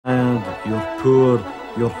your poor,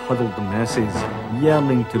 your huddled masses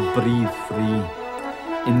yearning to breathe free.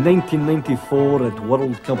 In 1994 at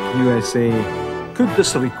World Cup USA, could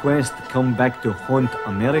this request come back to haunt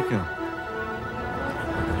America?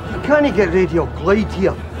 You can't get Radio Glide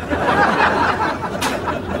here.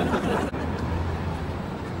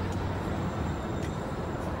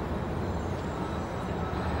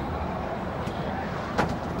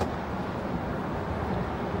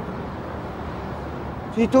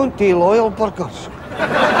 You don't do loyal burgers.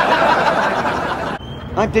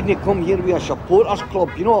 I didn't come here with a supporters club,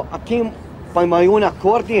 you know. I came by my own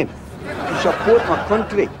accordion to support my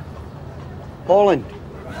country, Holland.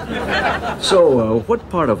 So, what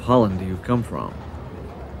part of Holland do you come from?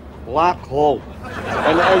 Blackhall.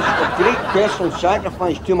 And it is a great personal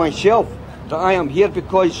sacrifice to myself that I am here,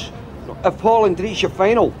 because if Holland reach a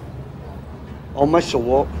final, I'll miss a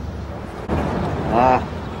walk. I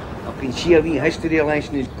can see a wee history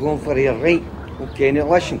lesson is going for here, right? Okay, now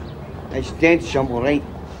listen, it's dead simple, right?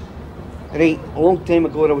 Right, a long time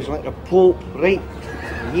ago there was like the Pope, right?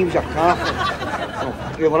 And he was a Catholic. Well,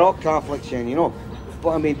 they were all Catholics then, you know. But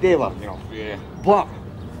I mean, they were, you know. Yeah. But,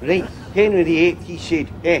 right, Henry VIII, he said,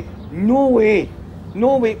 no way,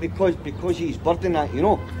 because he's birthing that, you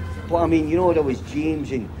know. But I mean, you know, there was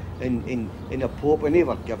James and the Pope, and they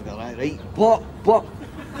were giving it that, right? But,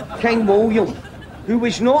 King William, who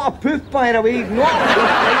was not a poof, by the way, not a poof,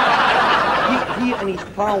 right? He and his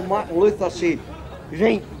pal Martin Luther said,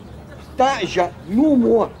 right, that is it, no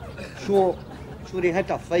more. So they had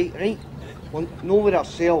a fight, right? Well, not with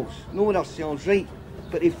ourselves, right?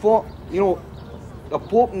 But they fought, you know, the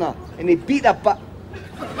Pope and that, and they beat the bit.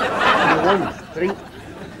 And they won, right?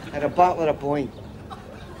 At a battle of the point.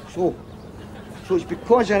 So it's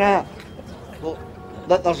because of that, well,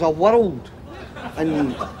 that there's a world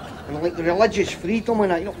and like religious freedom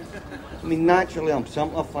and that, you know. I mean, naturally I'm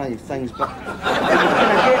simplifying things, but you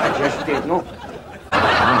can get a gist, you know.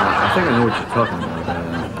 I think I know what you're talking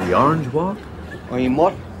about. The Orange Walk? Are you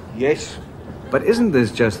more? Yes. But isn't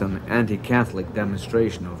this just an anti-Catholic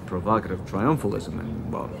demonstration of provocative triumphalism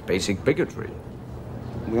and, well, basic bigotry?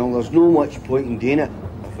 Well, there's no much point in doing it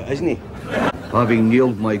if it isn't. Having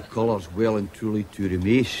nailed my colours well and truly to the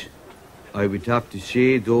mace, I would have to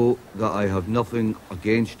say, though, that I have nothing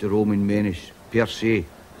against the Roman menace, per se.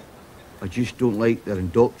 I just don't like their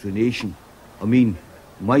indoctrination. I mean,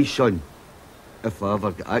 my son, if I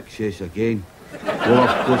ever get access again, will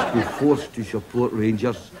of course be forced to support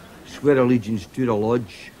Rangers, swear allegiance to the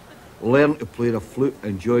Lodge, learn to play the flute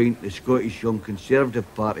and join the Scottish Young Conservative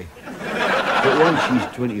Party. But once he's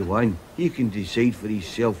 21, he can decide for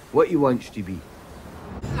himself what he wants to be.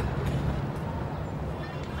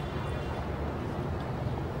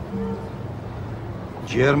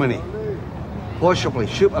 Germany. Possibly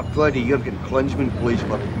super proud of Jurgen Klinsmann plays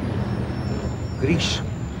for. Greece.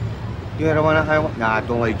 You ever want to Nah, I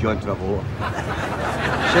don't like John Travolta.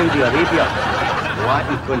 Saudi Arabia.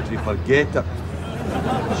 Latin country, forget it.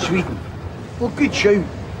 Sweden. Well, good shout.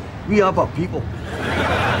 We have our people.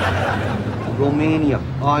 Romania.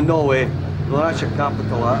 Oh, no way. No, that's a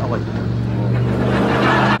capital Italy.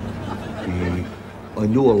 I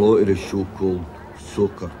know a lot of the so-called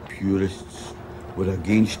soccer purists were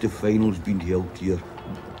against the finals being held here.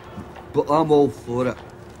 But I'm all for it.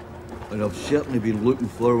 And I've certainly been looking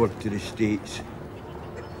forward to the States.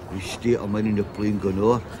 The state I'm in the plane going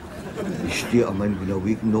on. The state I'm in when I'm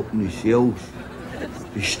waking up in the cells.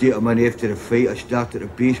 The state I'm in after the fight I started a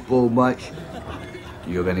baseball match.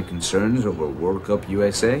 Do you have any concerns over World Cup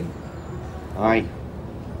USA? Aye.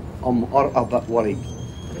 I'm a bit worried.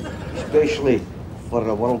 Especially for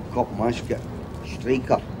the World Cup mascot,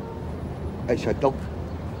 striker. It's a duck.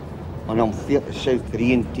 And I'm feared the South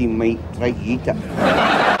Korean team might try to eat it.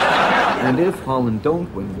 And if Holland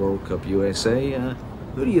don't win World Cup USA,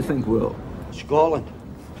 who do you think will? Scotland.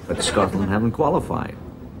 But Scotland haven't qualified.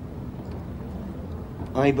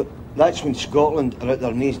 Aye, but that's when Scotland are at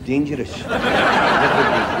their most dangerous.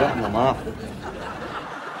 Everybody's written them off. 2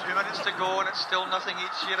 minutes to go and it's still nothing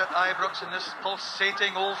each here at Ibrox in this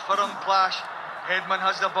pulsating Old Firm clash. Hedman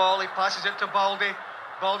has the ball, he passes it to Baldy.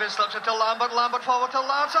 Baldy slips it to Lambert, Lambert forward to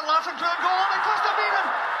Larsson, Larsson to a goal, and it comes to Beaton.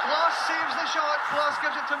 Klaas saves the shot, Klaas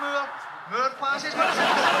gives it to Moore. Moore passes, but it's a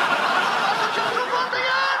shot from Baldy,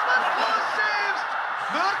 but Klaas saves.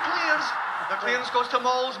 Moore clears. The clearance goes to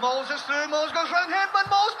Moles, Moles is through, Moles goes round Hedman,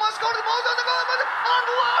 Moles must score, the Moles on the goal, and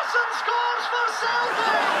Larsson scores for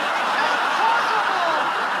Celtic! Impossible!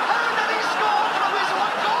 How did he score from his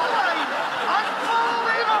own goal line?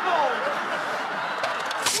 Unbelievable!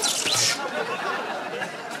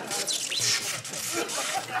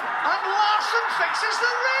 And Larsson fixes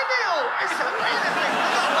the radio! Is there anything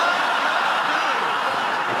this man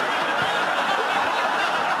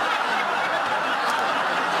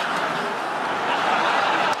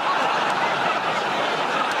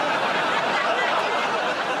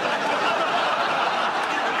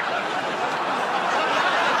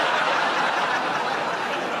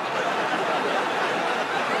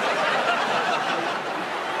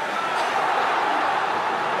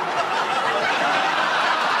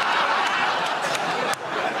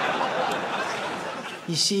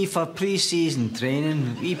You see, for pre-season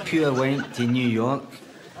training, we pure went to New York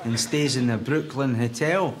and stays in the Brooklyn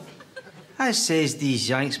Hotel. I says these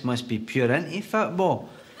Yanks must be pure into football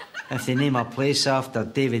if they name a place after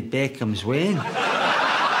David Beckham's wedding.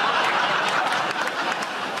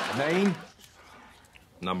 9.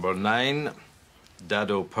 Number 9,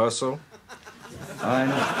 Dado Purcell. And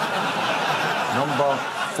number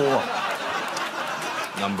 4.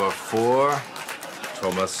 Number 4,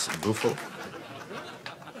 Thomas Buffel.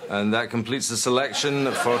 And that completes the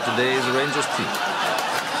selection for today's Rangers team.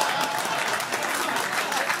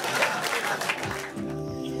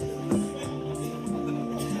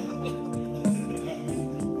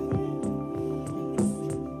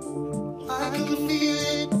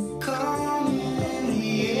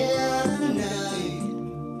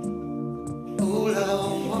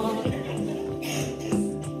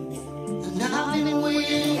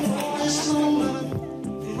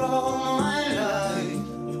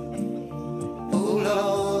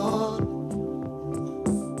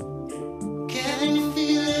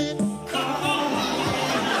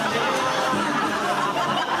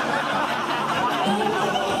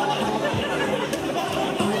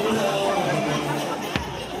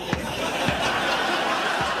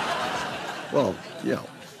 Well, yeah,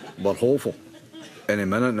 we're hopeful. Any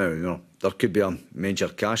minute now, you know, there could be a major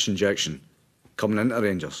cash injection coming into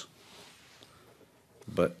Rangers.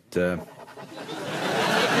 But,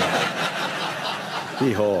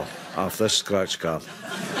 hee-haw, off this scratch card.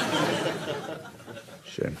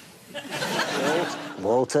 Shame.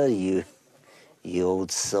 Walter, you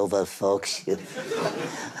old silver fox, you.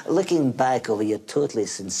 Looking back over your totally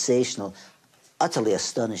sensational, utterly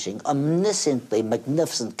astonishing, omnisciently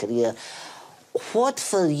magnificent career, what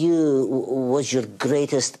for you was your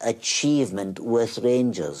greatest achievement with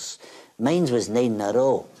Rangers? Mine was 9 in a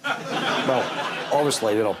row. Well,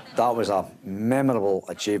 obviously, you know, that was a memorable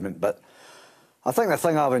achievement, but I think the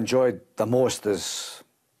thing I've enjoyed the most is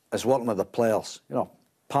working with the players, you know,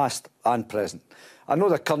 past and present. I know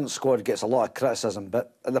the current squad gets a lot of criticism,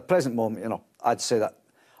 but at the present moment, you know, I'd say that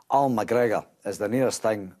Alan McGregor is the nearest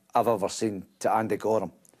thing I've ever seen to Andy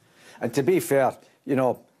Gorham. And to be fair, you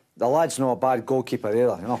know, the lad's not a bad goalkeeper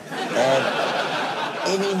either, you know.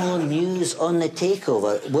 Any more news on the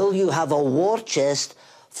takeover? Will you have a war chest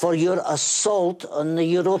for your assault on the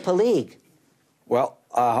Europa League? Well,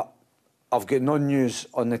 I've got no news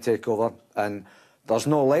on the takeover, and there's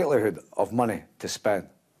no likelihood of money to spend.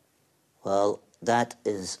 Well, that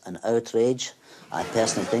is an outrage. I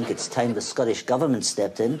personally think it's time the Scottish Government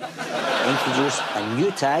stepped in, introduced a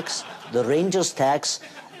new tax, the Rangers tax,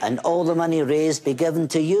 and all the money raised be given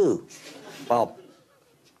to you. Well,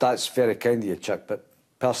 that's very kind of you, Chick, but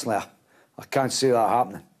personally, I can't see that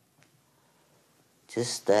happening.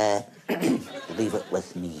 Just leave it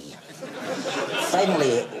with me.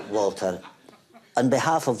 Finally, Walter, on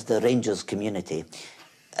behalf of the Rangers community,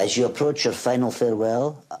 as you approach your final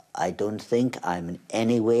farewell, I don't think I'm in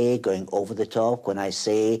any way going over the top when I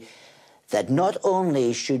say that not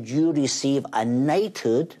only should you receive a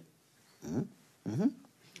knighthood,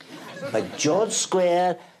 but George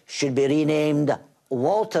Square should be renamed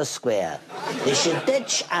Walter Square. They should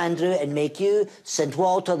ditch Andrew and make you St.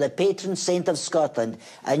 Walter, the patron saint of Scotland.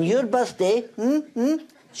 And your birthday,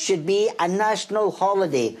 should be a national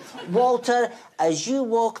holiday. Walter, as you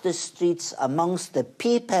walk the streets amongst the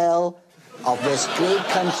people of this great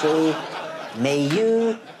country, may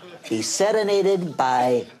you be serenaded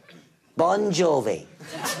by Bon Jovi.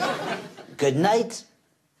 Good night.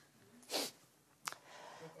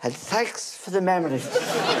 And thanks for the memory.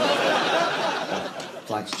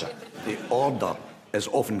 Thanks, Chick. The Order is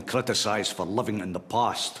often criticised for living in the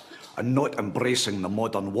past and not embracing the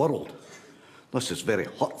modern world. This is very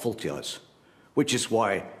hurtful to us, which is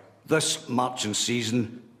why this marching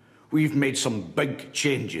season we've made some big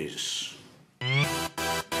changes.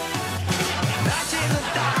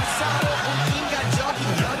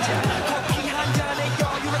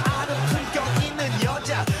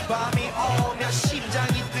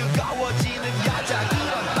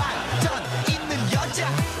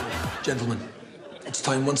 Gentlemen, it's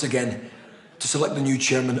time once again to select the new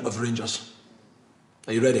chairman of Rangers.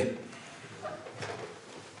 Are you ready?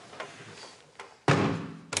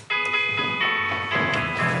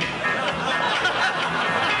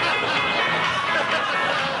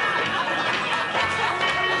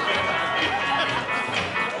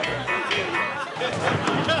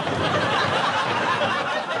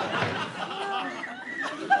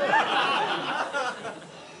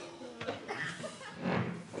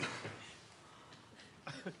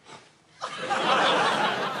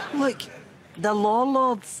 Look, the law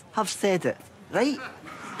lords have said it, right?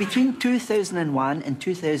 Between 2001 and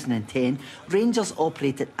 2010, Rangers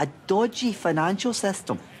operated a dodgy financial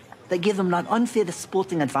system that gave them an unfair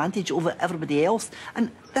sporting advantage over everybody else, and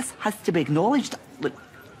this has to be acknowledged. Look,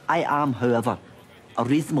 I am, however, a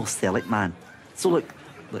reasonable Celtic man. So look,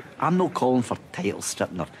 I'm not calling for title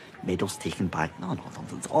stripping or medals taken back. No.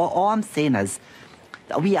 All I'm saying is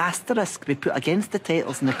that a wee asterisk be put against the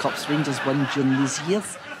titles and the cups Rangers won during these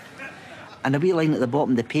years. And a wee line at the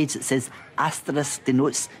bottom of the page that says, asterisk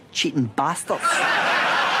denotes cheating bastards.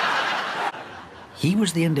 He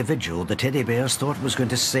was the individual the Teddy Bears thought was going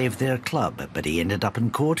to save their club, but he ended up in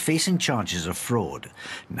court facing charges of fraud.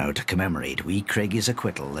 Now, to commemorate wee Craigie's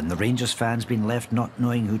acquittal and the Rangers fans being left not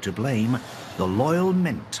knowing who to blame, the Loyal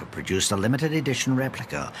Mint have produced a limited edition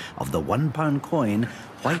replica of the £1 coin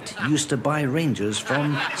White used to buy Rangers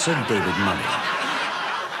from Sir David Murray.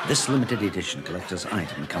 This limited edition collector's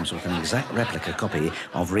item comes with an exact replica copy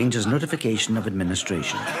of Rangers' notification of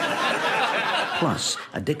administration, plus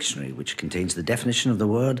a dictionary which contains the definition of the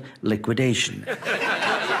word liquidation,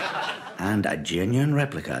 and a genuine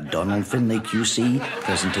replica Donald Finlay QC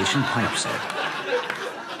presentation pipe set.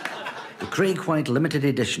 The Craig White limited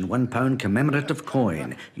edition £1 commemorative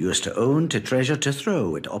coin, used to own, to treasure, to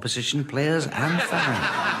throw at opposition players and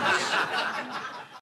fans.